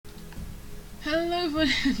Hello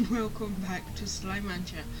everyone and welcome back to Slime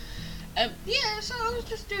Mancha. Yeah, so I was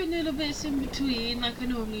just doing little bits in between like I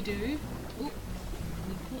normally do. Oh,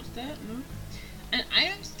 what's that? No. And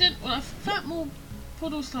I found more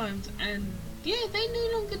puddle slimes, and yeah, they no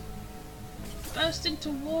longer burst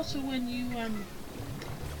into water when you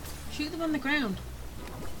shoot them on the ground.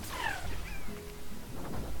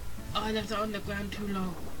 Oh, I left that on the ground too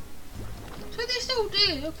long. So they still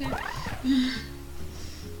do, okay.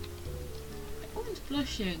 One's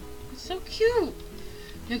blushing. It's so cute.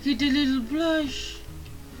 Look at the little blush.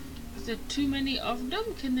 Is there too many of them?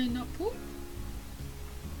 Can they not poop?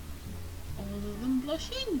 All of them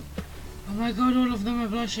blushing. Oh my god, all of them are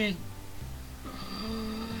blushing.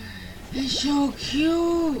 It's so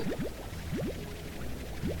cute.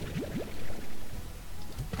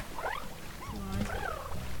 Why?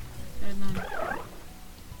 There's none.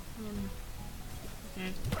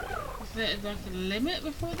 Okay. Is there like a limit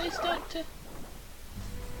before they start to...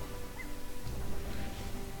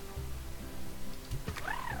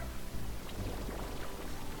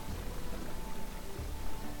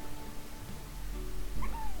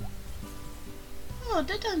 Oh,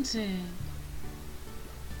 they're dancing.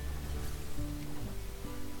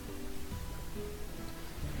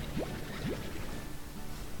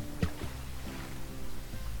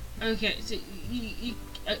 Okay, so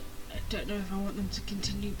I don't know if I want them to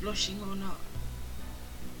continue blushing or not.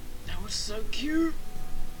 That was so cute.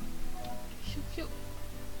 So cute.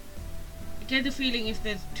 I get the feeling if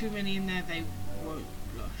there's too many in there, they won't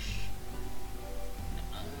blush.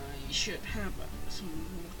 I should have some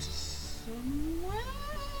water somewhere.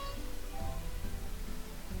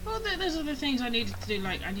 Well, there's other things I needed to do,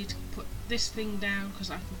 like I need to put this thing down because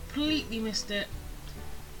I completely missed it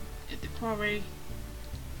at the quarry.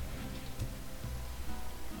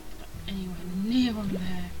 Anywhere near on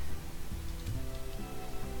there.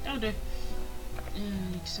 That'll do. And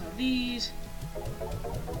I need to sell these.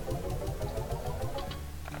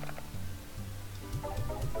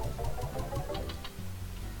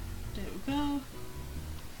 There we go.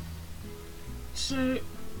 So,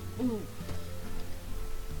 ooh.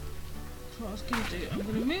 What I was going to do, I'm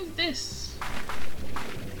going to move this.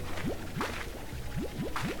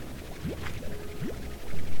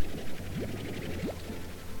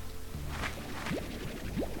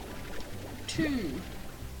 Two.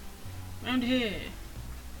 Round here.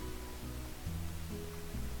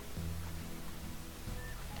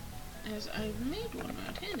 As I've made one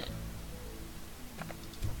around here now.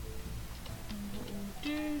 And what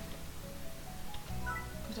we'll do,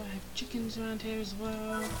 because I have chickens around here as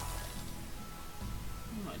well.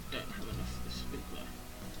 I don't have enough for the sprinkler,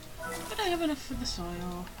 but I have enough for the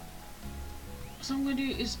soil. So I'm going to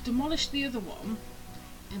do is demolish the other one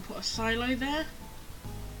and put a silo there.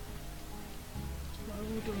 What I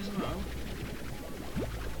will do as well.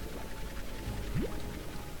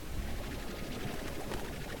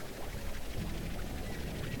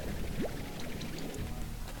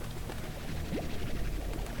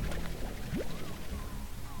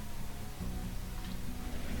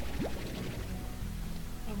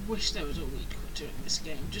 I wish there was a weed cutter in this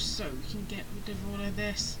game, just so we can get rid of all of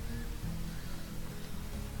this.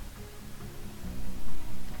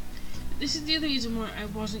 This is the other reason why I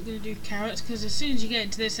wasn't going to do carrots, because as soon as you get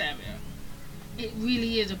into this area, it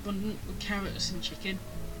really is abundant with carrots and chicken.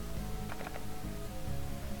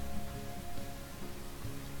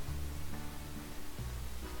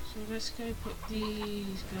 So let's go put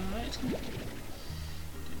these guys. Don't know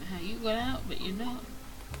how you got out, but you're not.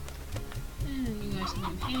 And you guys can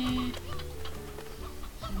come here.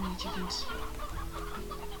 So many chickens.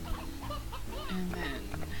 And then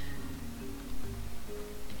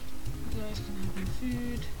you guys can have your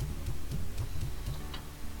food.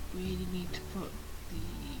 Really need to put the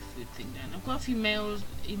food thing down. I've got a few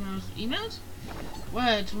emails?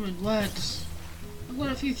 Words, woman, words. I've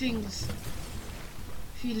got a few things,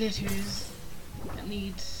 a few letters that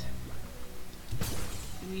needs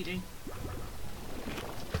reading.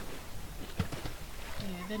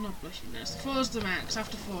 They're not blushing now. So 4's the max.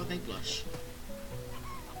 After 4 they blush.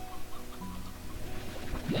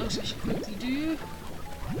 What else I should quickly do?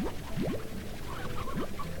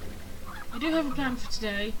 I do have a plan for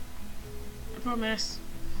today. I promise.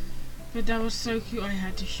 But that was so cute I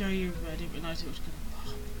had to show you, but I didn't realise it was going to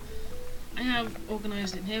pop. I have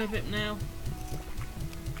organised in here a bit now.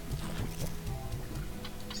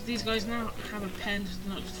 So these guys now have a pen so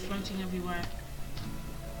they're not just floating everywhere.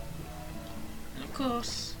 Of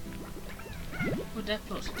course, well, their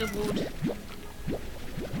plots doubled.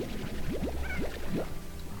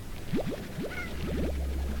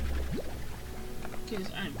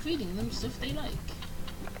 Because I'm feeding them stuff they like.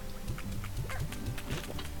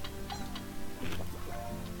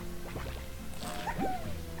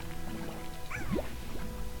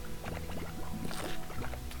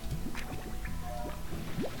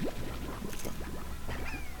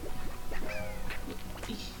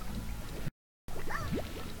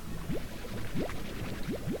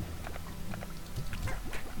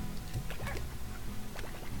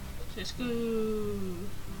 let's go.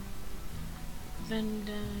 Then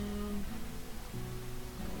down.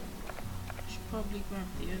 Should probably grab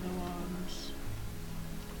the other ones.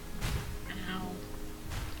 Ow.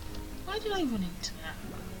 Why did I run into that?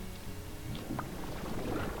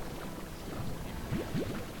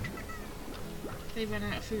 They ran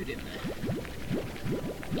out of food in there.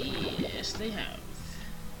 Yes, they have.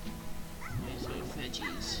 There's no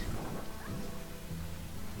veggies.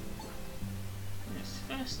 Yes,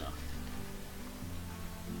 first off.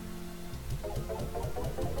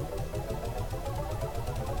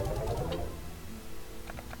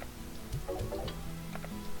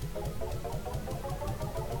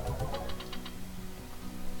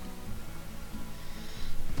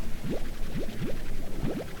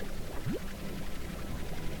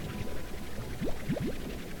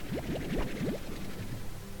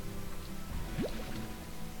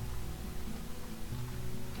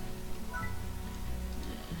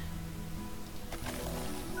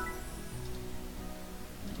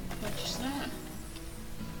 Purchase that.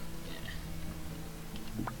 Yeah.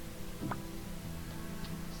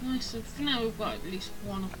 It's nice. So for now we've got at least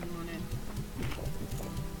one up and running.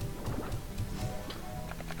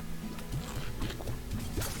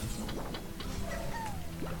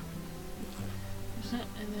 What's that?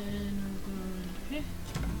 And then we'll go here.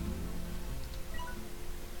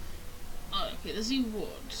 Oh, okay, there's the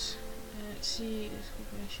rewards. Let's see, this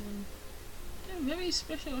corporation. A very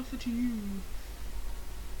special offer to you.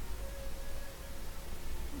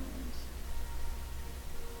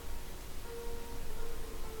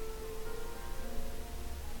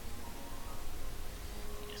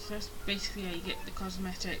 Yes, that's basically how you get the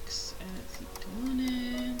cosmetics. Let's keep the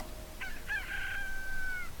money.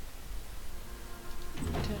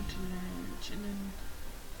 Return to lounge, and then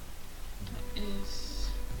that is.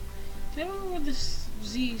 Do you remember what this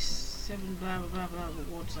Z7 blah blah blah blah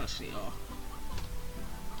rewards actually are?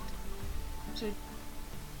 So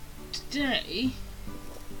today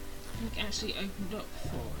we actually opened up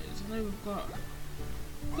for it. So now we've got.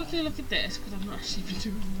 Quickly look at this because I've not actually been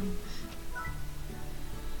doing them.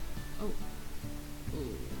 Oh,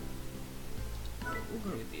 we'll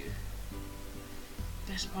go with you.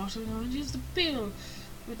 Best part of the orange is the peel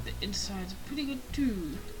with the insides pretty good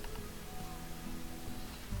too.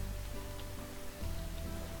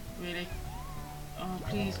 Really? Oh,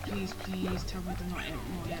 please, please, please tell me they're not out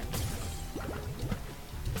more yet.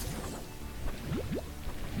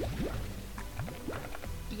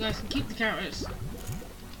 You guys can keep the carrots.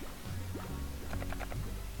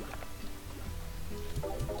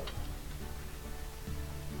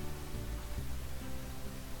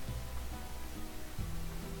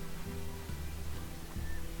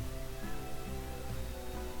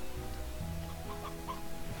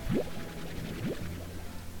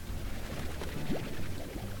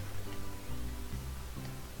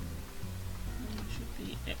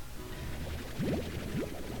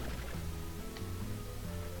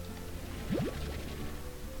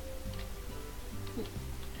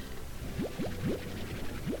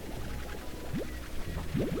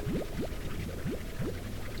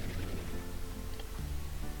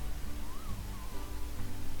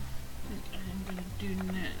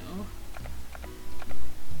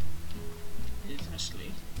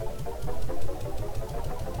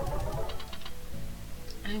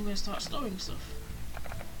 I'm going to start storing stuff.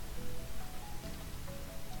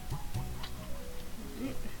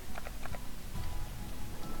 There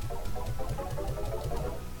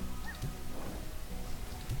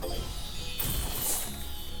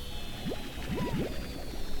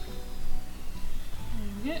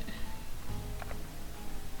we go.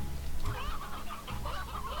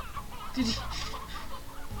 Did he?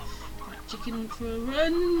 That chicken went for a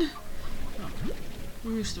run. Oh,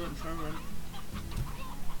 rooster went for a run.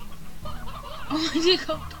 Oh my dear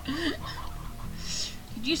God!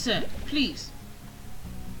 Could you, sir, please?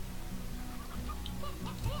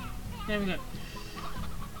 There we go.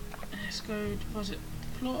 Let's go deposit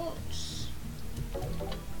the plots. There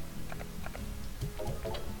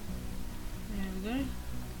we go.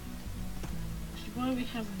 Actually, why do we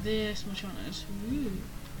have this much on us? Ooh.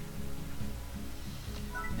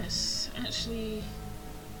 Let's actually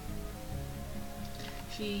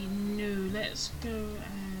no. Let's go and.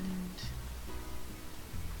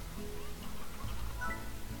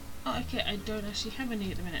 Oh, okay, I don't actually have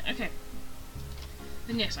any at the minute. Okay.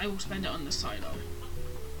 Then yes, I will spend it on the silo.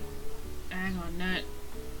 Hang on, no.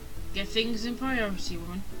 Get things in priority,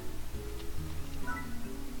 woman.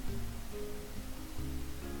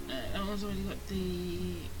 That one's already got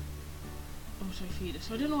the auto feeder,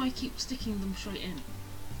 so I don't know why I keep sticking them straight in.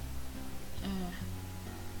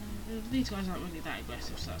 These guys aren't really that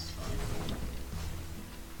aggressive, so that's fine.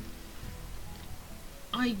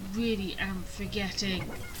 I really am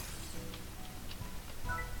forgetting.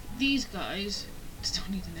 These guys still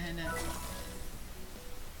need an air net.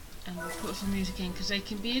 And we'll put some music in because they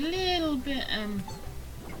can be a little bit on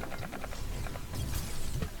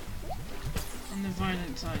the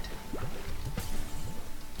violent side.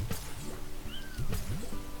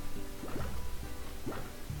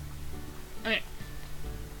 Okay.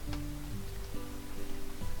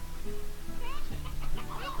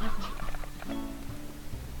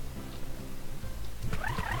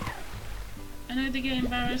 I know they get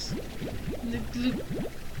embarrassed.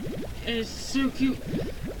 It's so cute.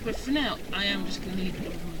 But for now, I am just going to leave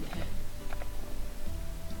them in here.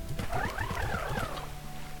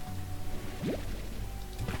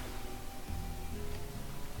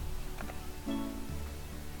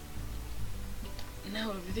 Now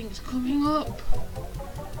everything's coming up.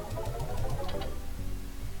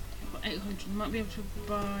 I've got 800. Might be able to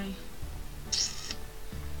buy.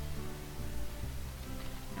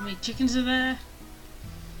 How many chickens are there?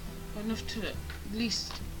 Got enough to at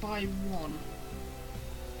least buy one.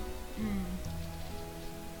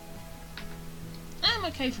 I'm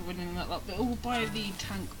okay for winning that lot, but we'll buy the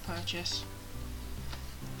tank purchase.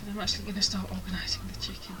 But I'm actually going to start organising the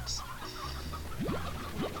chickens.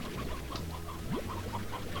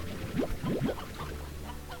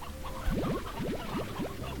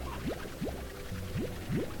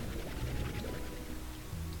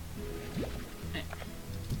 Right.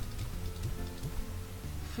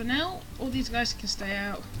 For now, all these guys can stay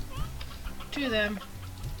out. Two of them.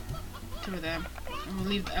 And we'll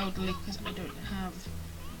leave the elderly because I don't have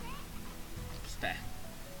spare.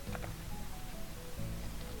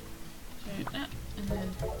 So that, and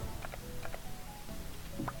then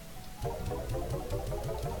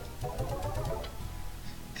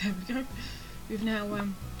there we go. We've now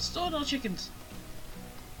stored our chickens.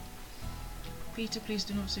 Peter, please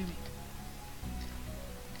do not sue me.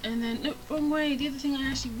 And then, no, wrong way. The other thing I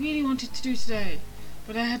actually really wanted to do today,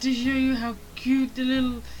 but I had to show you how cute the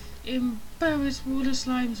little embarrassed water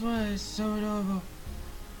slimes were. It's so adorable.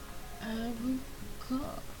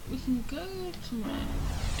 We can go to my.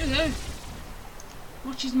 Here we go.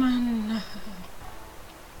 Watch his man. Wow,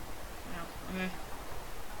 okay.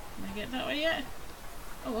 Can I get that way yet?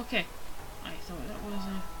 Oh, okay. I thought that was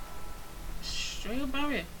a straight up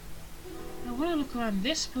barrier. I want to look around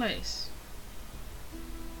this place.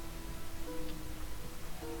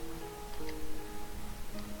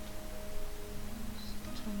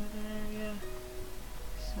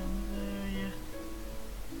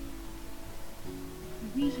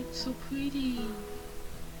 Music's so pretty.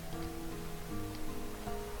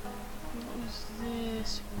 What was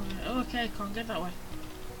this one? Oh, okay, can't get that way.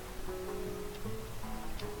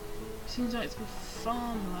 Seems like it's the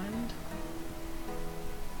farmland.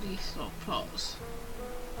 These little plots.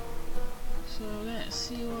 So let's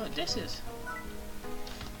see what this is.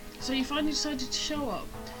 So you finally decided to show up.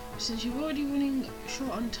 Since you're already running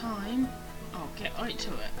short on time, I'll get right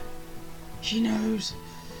to it. She knows.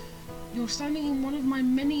 You're standing in one of my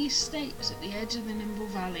many estates at the edge of the Nimble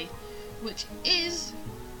Valley, which is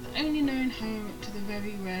the only known home to the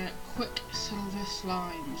very rare quicksilver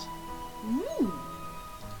slimes. Ooh!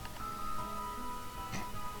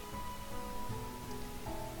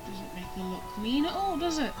 Doesn't make her look mean at all,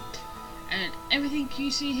 does it? And everything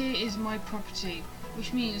you see here is my property,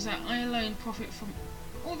 which means that I alone profit from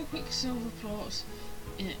all the quicksilver plots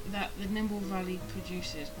that the Nimble Valley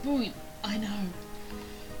produces. Boy, I know.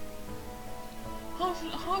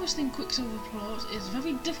 Harvesting quicksilver plots is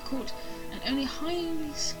very difficult and only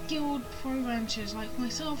highly skilled pro ranchers like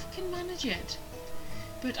myself can manage it.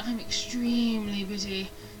 But I'm extremely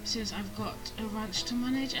busy since I've got a ranch to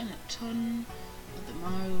manage and a ton of the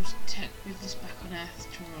Miles Tech business back on Earth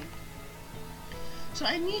to run. So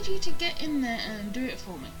I need you to get in there and do it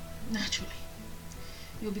for me. Naturally.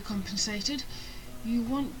 You'll be compensated. We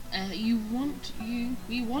want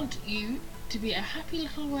you to be a happy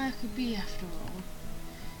little worker bee after all.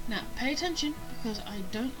 Now, pay attention, because I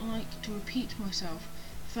don't like to repeat myself.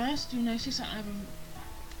 First, you'll notice that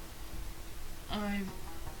I've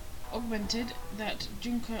augmented that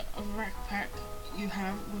junker of rack pack you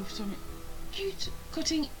have with some cute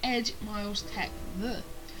cutting-edge Miles Tech. Ugh.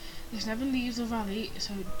 This never leaves the valley,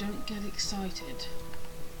 so don't get excited.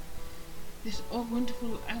 This augment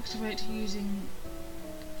will activate using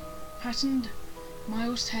patented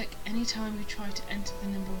Miles Tech anytime you try to enter the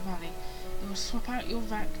Nimble Valley. It will swap out your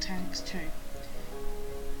vac tanks too.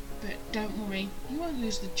 But don't worry, you won't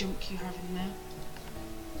lose the junk you have in there.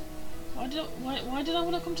 Why did I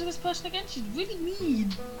want to come to this person again? She's really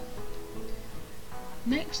mean.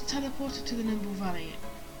 Next, teleport to the Nimble Valley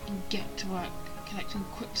and get to work collecting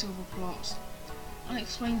Quicksilver plots. I'll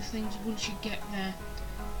explain things once you get there,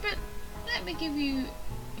 but let me give you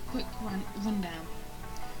a quick rundown.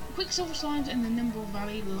 The Quicksilver slimes in the Nimble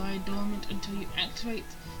Valley lie dormant until you activate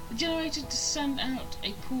the generator to send out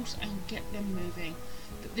a pulse and get them moving.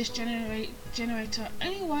 But this generator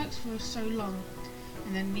only works for so long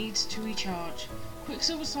and then needs to recharge.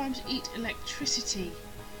 Quicksilver slimes eat electricity,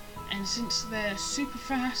 and since they're super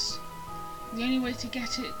fast, the only way to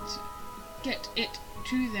get it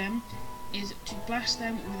to them is to blast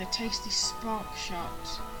them with a tasty spark shot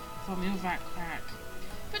from your backpack.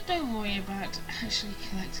 But don't worry about actually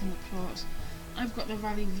collecting the plots. I've got the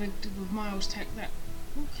valley rigged with Miles Tech that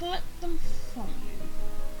will collect them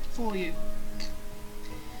for you.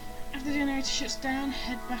 After the generator shuts down,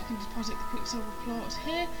 head back and deposit the Quicksilver plots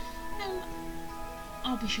here, and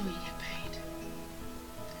I'll be sure you get paid.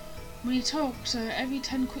 Money talks, so every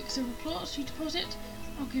 10 Quicksilver plots you deposit,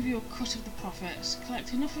 I'll give you a cut of the profits.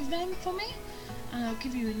 Collect enough of them for me, and I'll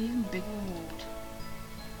give you an even bigger reward.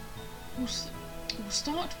 We'll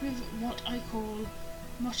start with what I call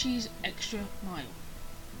Mochi's Extra Mile,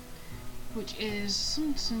 which is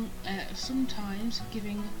sometimes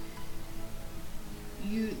giving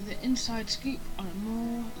you the inside scoop on a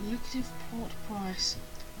more lucrative port price.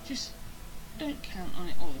 Just don't count on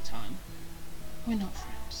it all the time. We're not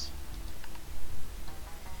friends.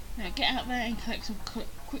 Now get out there and collect some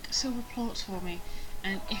Quicksilver plots for me,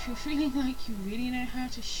 and if you're feeling like you really know how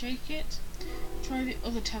to shake it, try the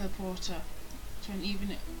other teleporter to an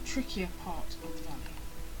even trickier part of the valley.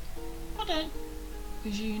 Or don't,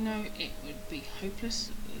 because you know it would be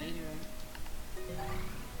hopeless later on.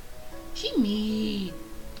 She mean.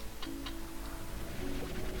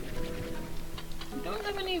 I don't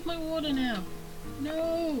have any of my water now.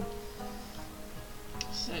 No.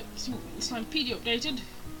 So slime PD updated.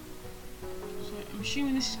 So I'm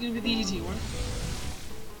assuming this is going to be the easy one.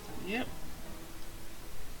 Yep.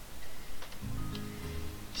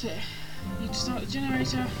 So you need to start the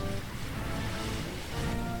generator.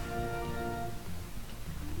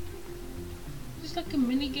 It's like a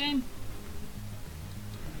mini game.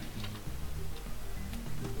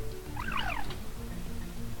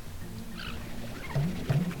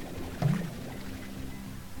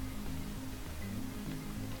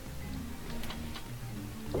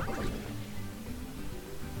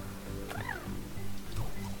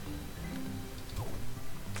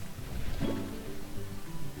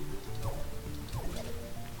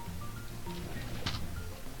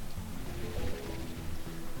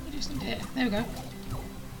 There we go.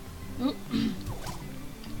 Oh.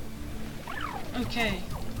 Okay.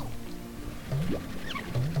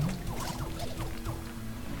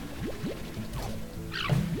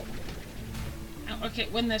 Oh, okay,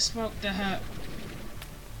 when they're smoked, they hurt.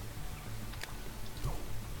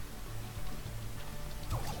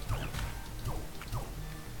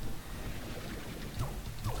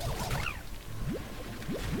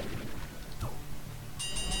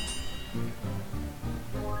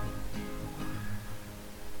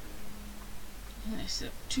 There's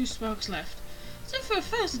 2 sparks left. So for a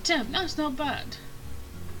first attempt, that's not bad.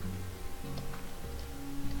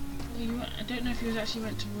 I don't know if you actually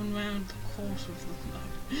meant to run around the course with them.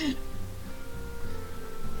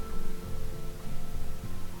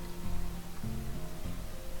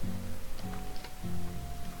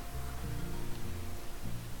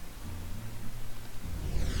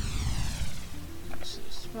 So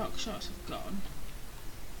the spark shots have gone.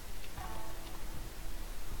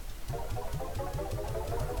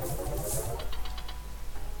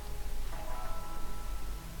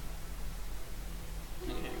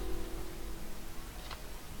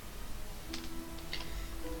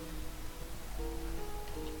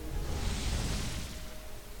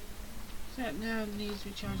 That now needs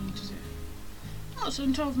recharging, does it? Oh, so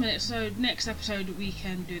in 12 minutes, so next episode we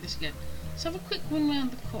can do this again. Let's have a quick run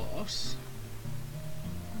around the course.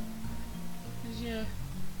 Because, yeah, I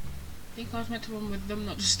think I was meant to run with them,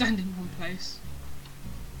 not just stand in one place.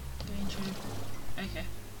 Danger. Okay.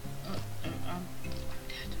 Oh, I'm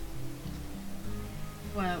dead.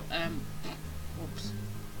 Well, whoops.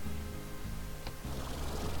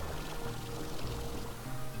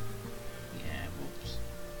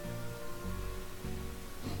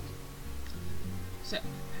 So,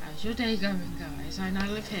 how's your day going, guys? I now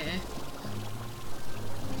live here.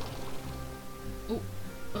 Oh,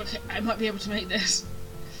 okay, I might be able to make this.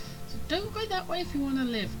 So don't go that way if you want to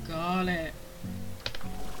live. Got it.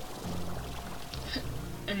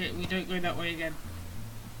 Okay, we don't go that way again.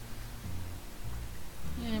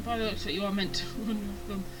 Yeah, by the looks of it, you are meant to run with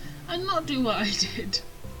them and not do what I did.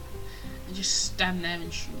 and just stand there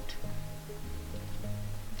and shoot.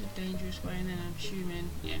 The dangerous way, and then I'm assuming,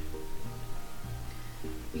 yeah.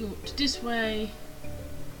 We go to this way.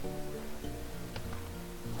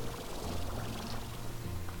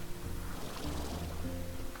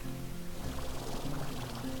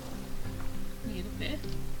 Get up here.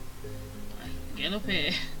 Get up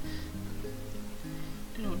here.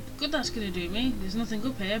 Don't know what good that's gonna do me. There's nothing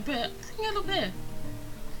up here, but I can get up here.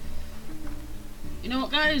 You know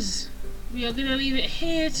what, guys? We are gonna leave it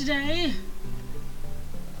here today.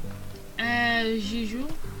 As usual,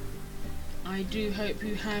 I do hope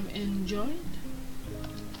you have enjoyed.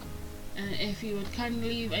 And if you would kindly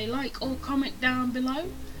leave a like or comment down below,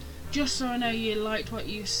 just so I know you liked what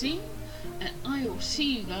you've seen. And I will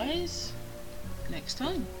see you guys next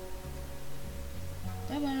time.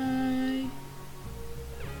 Bye bye.